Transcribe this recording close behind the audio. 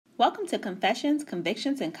Welcome to Confessions,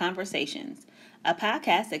 Convictions, and Conversations, a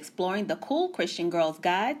podcast exploring the cool Christian girl's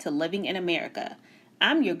guide to living in America.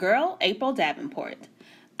 I'm your girl, April Davenport.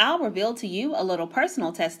 I'll reveal to you a little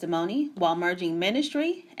personal testimony while merging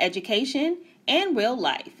ministry, education, and real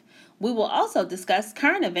life. We will also discuss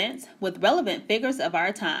current events with relevant figures of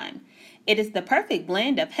our time. It is the perfect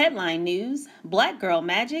blend of headline news, black girl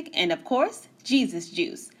magic, and of course, Jesus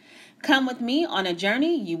juice. Come with me on a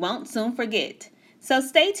journey you won't soon forget. So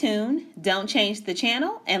stay tuned, don't change the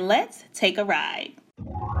channel, and let's take a ride.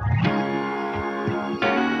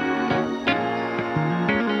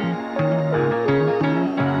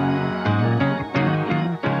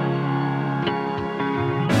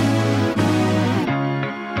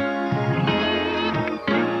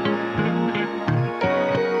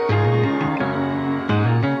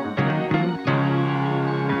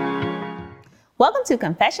 Welcome to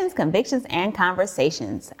Confessions, Convictions, and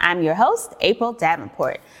Conversations. I'm your host, April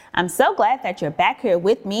Davenport. I'm so glad that you're back here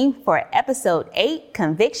with me for episode 8,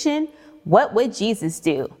 Conviction, What Would Jesus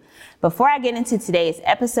Do? Before I get into today's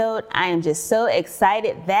episode, I am just so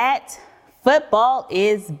excited that football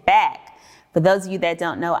is back. For those of you that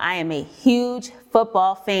don't know, I am a huge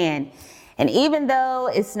football fan. And even though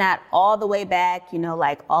it's not all the way back,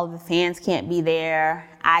 like all of the fans can't be there,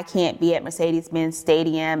 I can't be at Mercedes-Benz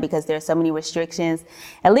Stadium because there's so many restrictions.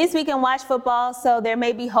 At least we can watch football, so there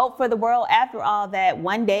may be hope for the world after all that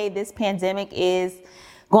one day this pandemic is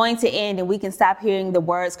going to end and we can stop hearing the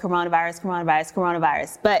words coronavirus, coronavirus,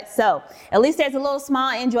 coronavirus. But so at least there's a little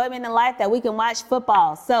small enjoyment in life that we can watch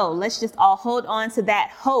football. So let's just all hold on to that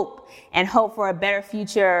hope and hope for a better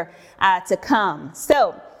future to come.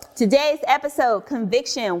 So today's episode,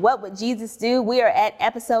 Conviction, What Would Jesus Do? We are at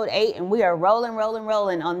episode 8 and we are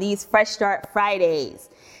rolling on these Fresh Start Fridays.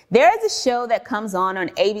 There is a show that comes on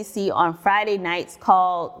ABC on Friday nights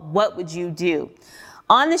called What Would You Do?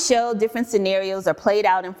 On the show, different scenarios are played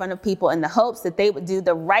out in front of people in the hopes that they would do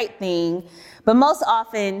the right thing, but most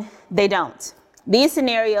often they don't. These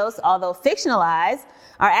scenarios, although fictionalized,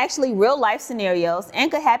 are actually real life scenarios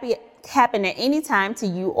and could happen at any time to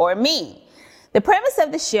you or me. The premise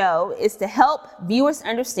of the show is to help viewers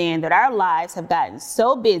understand that our lives have gotten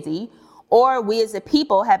so busy, or we as a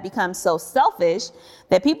people have become so selfish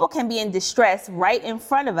that people can be in distress right in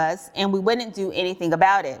front of us and we wouldn't do anything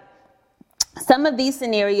about it. Some of these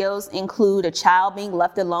scenarios include a child being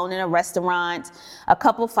left alone in a restaurant, a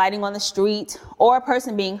couple fighting on the street, or a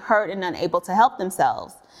person being hurt and unable to help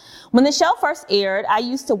themselves. When the show first aired, I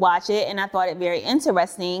used to watch it and I thought it very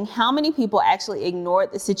interesting how many people actually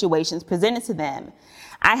ignored the situations presented to them.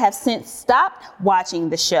 I have since stopped watching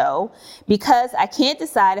the show because I can't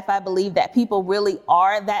decide if I believe that people really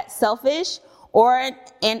are that selfish or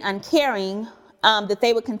and uncaring that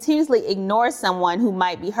they would continuously ignore someone who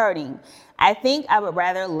might be hurting. I think I would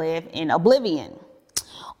rather live in oblivion.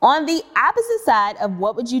 On the opposite side of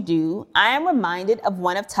What Would You Do, I am reminded of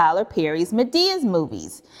one of Tyler Perry's Madea's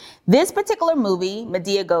movies. This particular movie,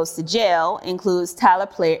 Madea Goes to Jail, includes Tyler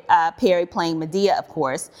Perry playing Madea, of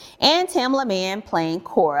course, and Tamela Mann playing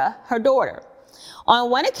Cora, her daughter. On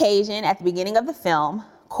one occasion, at the beginning of the film,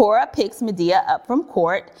 Cora picks Madea up from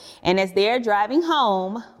court, and as they're driving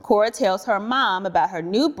home, Cora tells her mom about her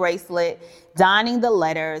new bracelet donning the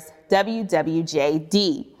letters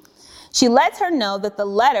WWJD. She lets her know that the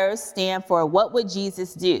letters stand for What Would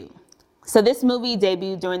Jesus Do? So this movie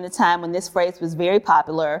debuted during the time when this phrase was very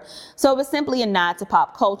popular, so it was simply a nod to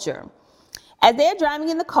pop culture. As they're driving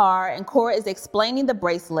in the car and Cora is explaining the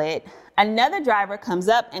bracelet, another driver comes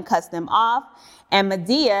up and cuts them off, and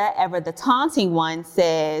Madea, ever the taunting one,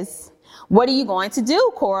 says, "What are you going to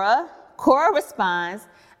do, Cora?" Cora responds,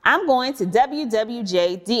 "I'm going to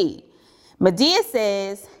WWJD." Madea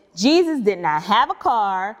says, "Jesus did not have a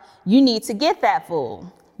car. You need to get that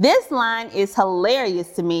fool." This line is hilarious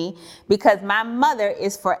to me because my mother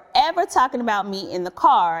is forever talking about me in the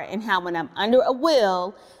car and how when I'm under a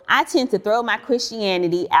wheel, I tend to throw my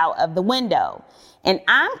Christianity out of the window. And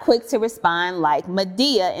I'm quick to respond like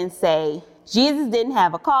Madea and say, Jesus didn't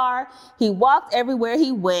have a car. He walked everywhere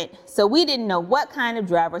he went, so we didn't know what kind of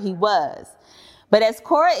driver he was. But as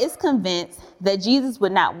Cora is convinced that Jesus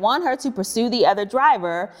would not want her to pursue the other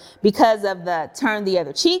driver because of the turn the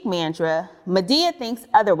other cheek mantra, Madea thinks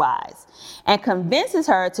otherwise and convinces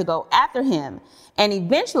her to go after him. And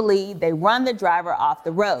eventually they run the driver off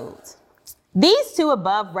the road. These two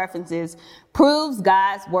above references proves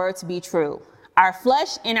God's word to be true. Our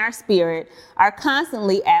flesh and our spirit are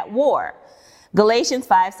constantly at war. Galatians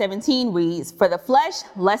 5:17 reads, "For the flesh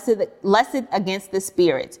lusteth against the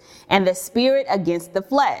spirit, and the spirit against the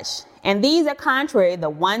flesh. And these are contrary the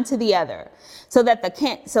one to the other,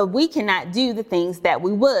 so we cannot do the things that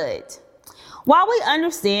we would." While we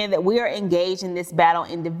understand that we are engaged in this battle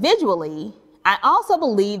individually, I also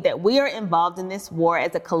believe that we are involved in this war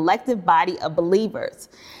as a collective body of believers.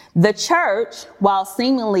 The church, while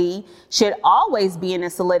seemingly should always be in a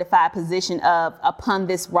solidified position of, "Upon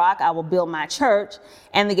this rock I will build my church,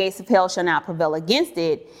 and the gates of hell shall not prevail against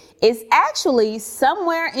it," is actually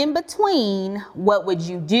somewhere in between "what would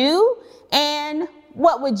you do" and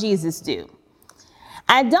 "what would Jesus do?"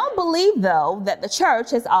 I don't believe, though, that the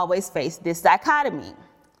church has always faced this dichotomy.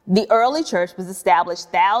 The early church was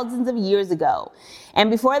established thousands of years ago, and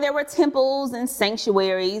before there were temples and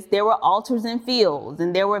sanctuaries, there were altars and fields,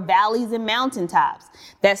 and there were valleys and mountaintops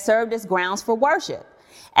that served as grounds for worship.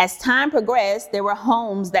 As time progressed, there were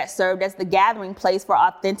homes that served as the gathering place for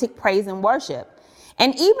authentic praise and worship.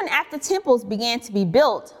 And even after temples began to be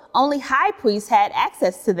built, only high priests had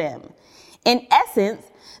access to them. In essence,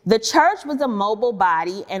 the church was a mobile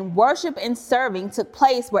body, and worship and serving took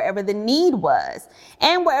place wherever the need was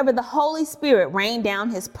and wherever the Holy Spirit rained down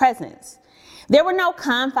his presence. There were no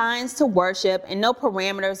confines to worship and no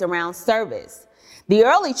parameters around service. The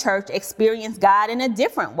early church experienced God in a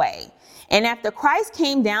different way. And after Christ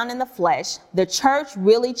came down in the flesh, the church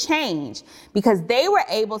really changed because they were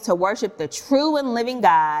able to worship the true and living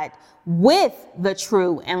God with the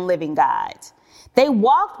true and living God. They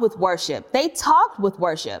walked with worship, they talked with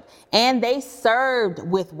worship, and they served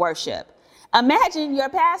with worship. Imagine your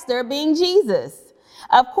pastor being Jesus.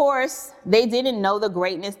 Of course, they didn't know the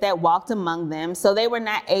greatness that walked among them, so they were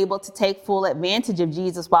not able to take full advantage of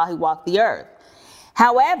Jesus while he walked the earth.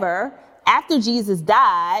 However, after Jesus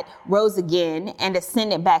died, rose again, and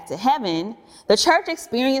ascended back to heaven, the church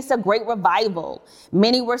experienced a great revival.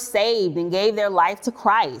 Many were saved and gave their life to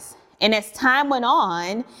Christ. And as time went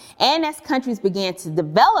on, and as countries began to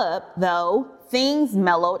develop, though, things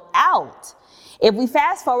mellowed out. If we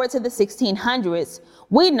fast forward to the 1600s,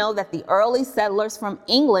 we know that the early settlers from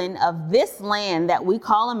England of this land that we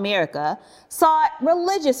call America sought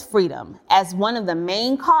religious freedom as one of the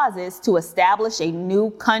main causes to establish a new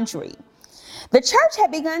country. The church had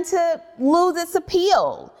begun to lose its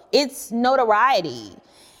appeal, its notoriety.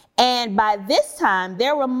 And by this time,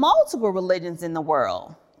 there were multiple religions in the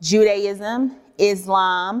world: Judaism,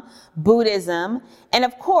 Islam, Buddhism, and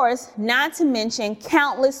of course, not to mention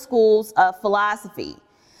countless schools of philosophy.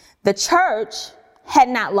 The church had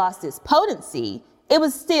not lost its potency. It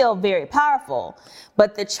was still very powerful,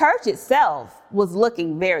 but the church itself was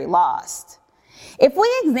looking very lost. If we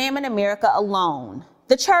examine America alone,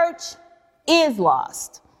 the church is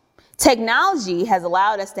lost. Technology has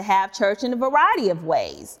allowed us to have church in a variety of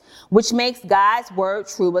ways, which makes God's word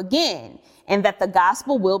true again, and that the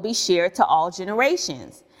gospel will be shared to all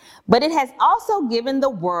generations. But it has also given the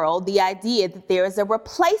world the idea that there is a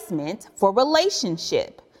replacement for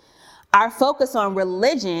relationship. Our focus on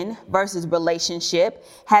religion versus relationship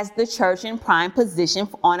has the church in prime position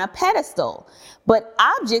on a pedestal. But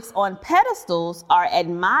objects on pedestals are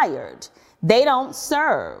admired. They don't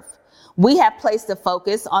serve. We have placed the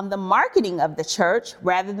focus on the marketing of the church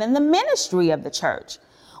rather than the ministry of the church.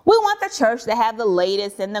 We want the church to have the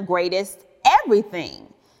latest and the greatest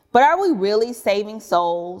everything. But are we really saving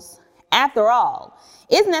souls? After all,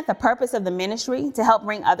 isn't that the purpose of the ministry, to help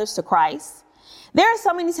bring others to Christ? There are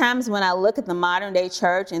so many times when I look at the modern day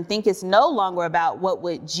church and think it's no longer about what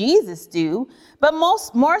would Jesus do, but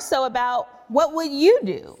more so about what would you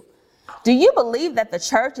do? Do you believe that the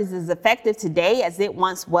church is as effective today as it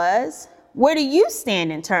once was? Where do you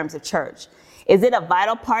stand in terms of church? Is it a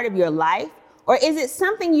vital part of your life, or is it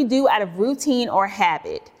something you do out of routine or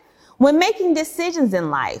habit? When making decisions in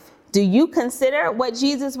life, do you consider what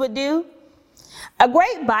Jesus would do? A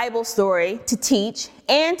great Bible story to teach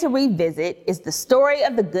and to revisit is the story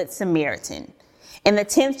of the Good Samaritan. In the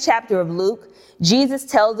 10th chapter of Luke, Jesus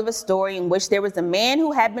tells of a story in which there was a man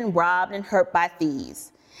who had been robbed and hurt by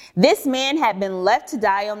thieves. This man had been left to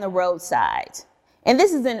die on the roadside. And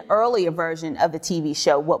this is an earlier version of the TV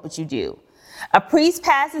show, What Would You Do? A priest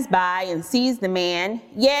passes by and sees the man,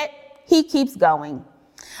 yet he keeps going.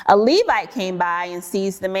 A Levite came by and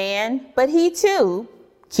sees the man, but he too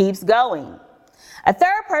keeps going. A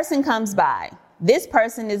third person comes by. This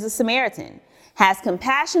person is a Samaritan, has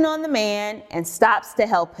compassion on the man, and stops to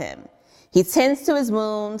help him. He tends to his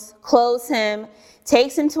wounds, clothes him,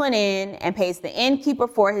 takes him to an inn, and pays the innkeeper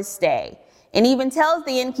for his stay, and even tells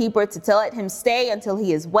the innkeeper to let him stay until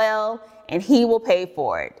he is well, and he will pay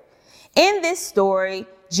for it. In this story,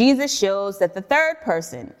 Jesus shows that the third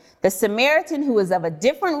person, the Samaritan who is of a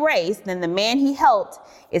different race than the man he helped,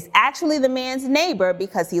 is actually the man's neighbor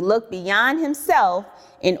because he looked beyond himself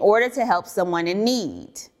in order to help someone in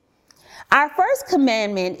need. Our first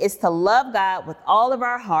commandment is to love God with all of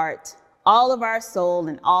our heart, all of our soul,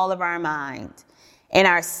 and all of our mind. And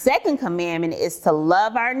our second commandment is to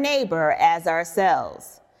love our neighbor as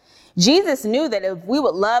ourselves. Jesus knew that if we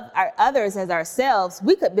would love our others as ourselves,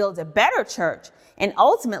 we could build a better church and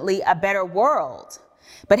ultimately a better world.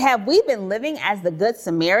 But have we been living as the Good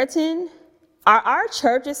Samaritan? Are our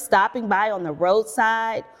churches stopping by on the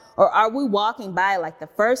roadside, or are we walking by like the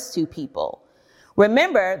first two people?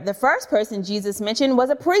 Remember, the first person Jesus mentioned was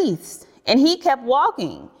a priest, and he kept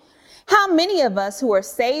walking. How many of us who are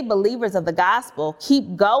saved believers of the gospel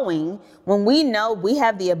keep going when we know we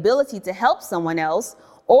have the ability to help someone else,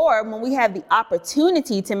 or when we have the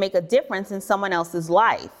opportunity to make a difference in someone else's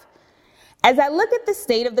life? As I look at the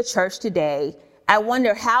state of the church today, I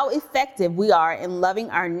wonder how effective we are in loving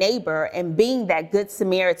our neighbor and being that good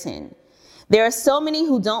Samaritan. There are so many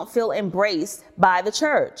who don't feel embraced by the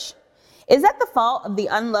church. Is that the fault of the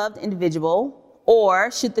unloved individual,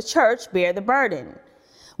 or should the church bear the burden?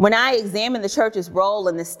 When I examine the church's role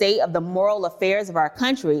in the state of the moral affairs of our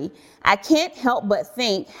country, I can't help but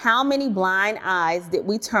think how many blind eyes did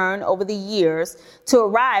we turn over the years to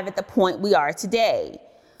arrive at the point we are today?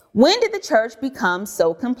 When did the church become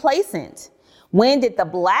so complacent? When did the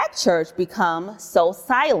Black church become so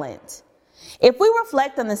silent? If we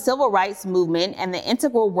reflect on the civil rights movement and the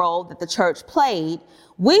integral role that the church played,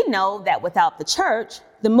 we know that without the church,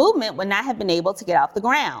 the movement would not have been able to get off the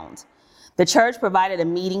ground. The church provided a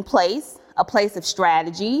meeting place, a place of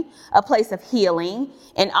strategy, a place of healing,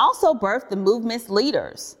 and also birthed the movement's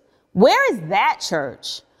leaders. Where is that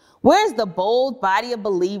church? Where is the bold body of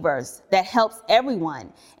believers that helps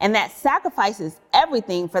everyone and that sacrifices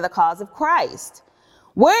everything for the cause of Christ?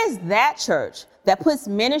 Where is that church that puts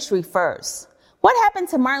ministry first? What happened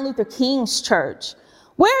to Martin Luther King's church?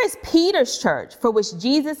 Where is Peter's church, for which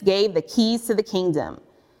Jesus gave the keys to the kingdom?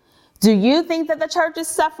 Do you think that the church is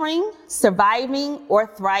suffering, surviving, or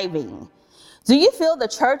thriving? Do you feel the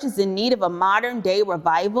church is in need of a modern day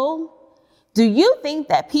revival? Do you think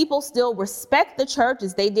that people still respect the church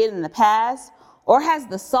as they did in the past, or has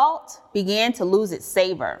the salt began to lose its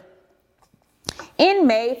savor? In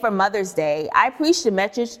May for Mother's Day, I preached a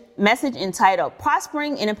message entitled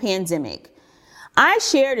Prospering in a Pandemic. I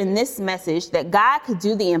shared in this message that God could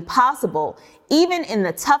do the impossible even in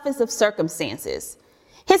the toughest of circumstances.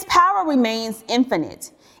 His power remains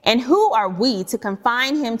infinite, and who are we to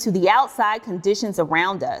confine him to the outside conditions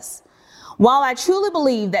around us? While I truly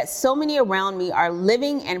believe that so many around me are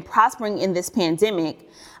living and prospering in this pandemic,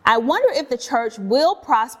 I wonder if the church will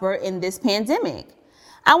prosper in this pandemic.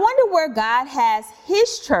 I wonder where God has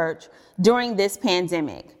his church during this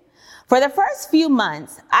pandemic. For the first few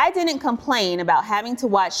months, I didn't complain about having to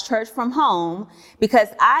watch church from home because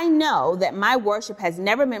I know that my worship has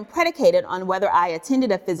never been predicated on whether I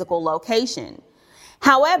attended a physical location.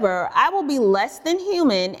 However, I will be less than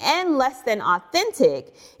human and less than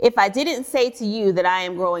authentic if I didn't say to you that I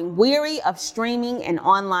am growing weary of streaming and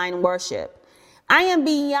online worship. I am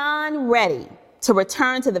beyond ready to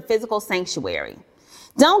return to the physical sanctuary.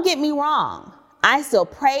 Don't get me wrong. I still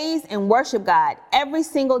praise and worship God every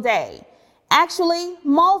single day, actually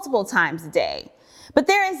multiple times a day. But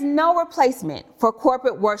there is no replacement for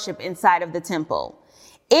corporate worship inside of the temple.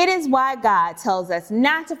 It is why God tells us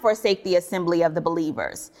not to forsake the assembly of the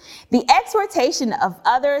believers. The exhortation of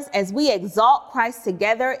others as we exalt Christ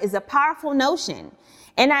together is a powerful notion,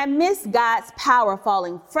 and I miss God's power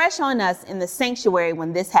falling fresh on us in the sanctuary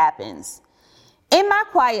when this happens. In my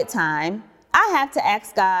quiet time, I have to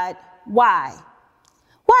ask God, why?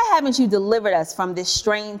 Why haven't you delivered us from this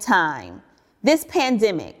strained time, this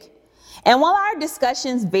pandemic? And while our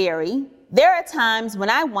discussions vary, there are times when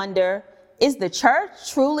I wonder, is the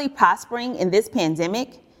church truly prospering in this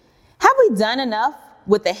pandemic? Have we done enough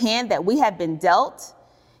with the hand that we have been dealt?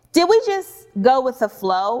 Did we just go with the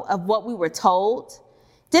flow of what we were told?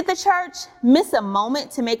 Did the church miss a moment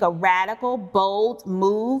to make a radical, bold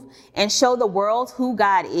move and show the world who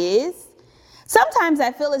God is? Sometimes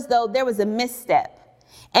I feel as though there was a misstep.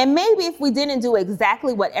 And maybe if we didn't do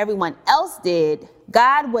exactly what everyone else did,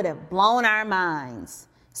 God would have blown our minds.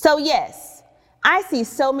 So yes, I see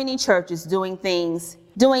so many churches doing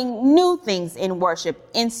new things in worship,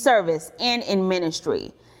 in service, and in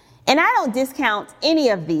ministry. And I don't discount any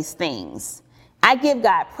of these things. I give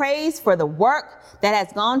God praise for the work that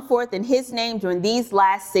has gone forth in his name during these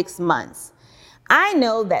last 6 months. I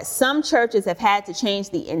know that some churches have had to change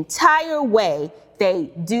the entire way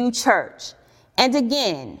they do church. And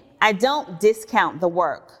again, I don't discount the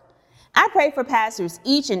work. I pray for pastors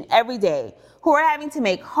each and every day who are having to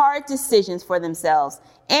make hard decisions for themselves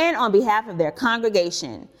and on behalf of their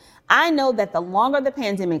congregation. I know that the longer the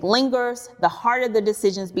pandemic lingers, the harder the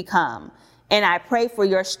decisions become, and I pray for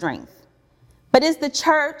your strength. But is the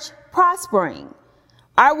church prospering?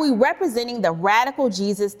 Are we representing the radical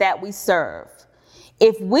Jesus that we serve?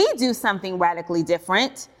 If we do something radically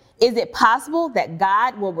different, is it possible that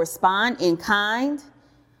God will respond in kind?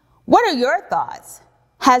 What are your thoughts?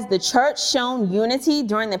 Has the church shown unity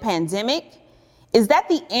during the pandemic? Is that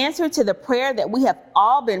the answer to the prayer that we have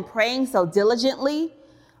all been praying so diligently?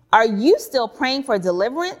 Are you still praying for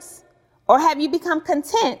deliverance? Or have you become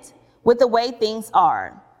content with the way things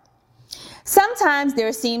are? Sometimes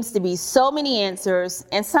there seems to be so many answers,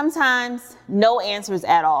 and sometimes no answers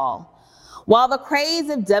at all. While the craze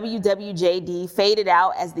of WWJD faded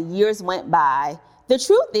out as the years went by, the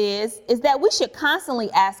truth is that we should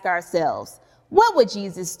constantly ask ourselves, what would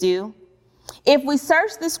Jesus do? If we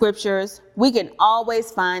search the scriptures, we can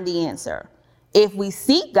always find the answer. If we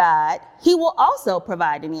seek God, he will also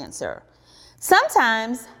provide an answer.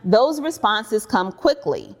 Sometimes those responses come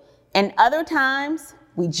quickly, and other times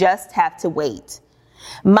we just have to wait.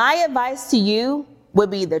 My advice to you would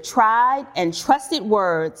be the tried and trusted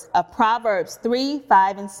words of Proverbs 3,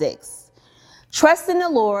 5, and 6. Trust in the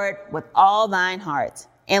Lord with all thine heart,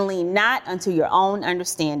 and lean not unto your own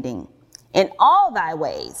understanding. In all thy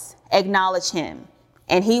ways acknowledge him,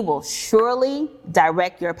 and he will surely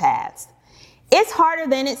direct your paths. It's harder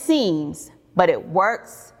than it seems, but it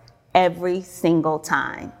works every single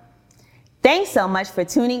time. Thanks so much for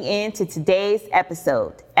tuning in to today's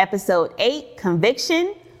episode 8,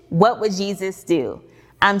 Conviction, What Would Jesus Do?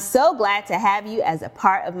 I'm so glad to have you as a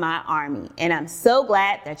part of my army, and I'm so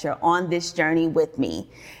glad that you're on this journey with me.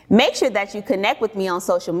 Make sure that you connect with me on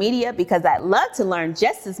social media because I'd love to learn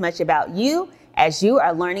just as much about you as you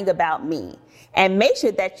are learning about me. And make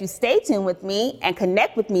sure that you stay tuned with me and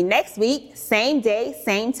connect with me next week, same day,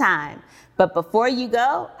 same time. But before you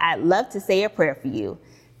go, I'd love to say a prayer for you.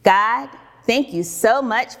 God, thank you so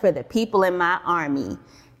much for the people in my army.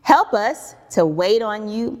 Help us to wait on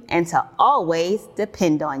you and to always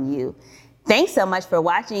depend on you. Thanks so much for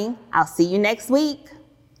watching. I'll see you next week.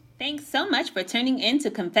 Thanks so much for tuning in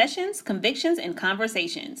to Confessions, Convictions, and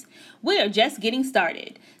Conversations. We are just getting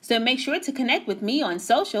started, so make sure to connect with me on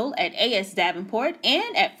social at AS Davenport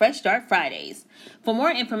and at Fresh Start Fridays. For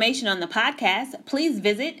more information on the podcast, please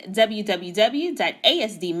visit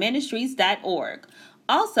www.asdministries.org.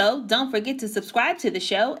 Also, don't forget to subscribe to the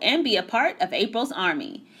show and be a part of April's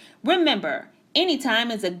Army. Remember, any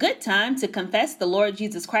time is a good time to confess the Lord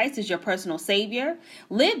Jesus Christ as your personal Savior,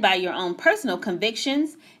 live by your own personal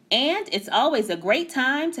convictions, and it's always a great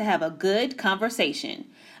time to have a good conversation.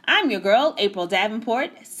 I'm your girl, April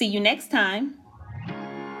Davenport. See you next time.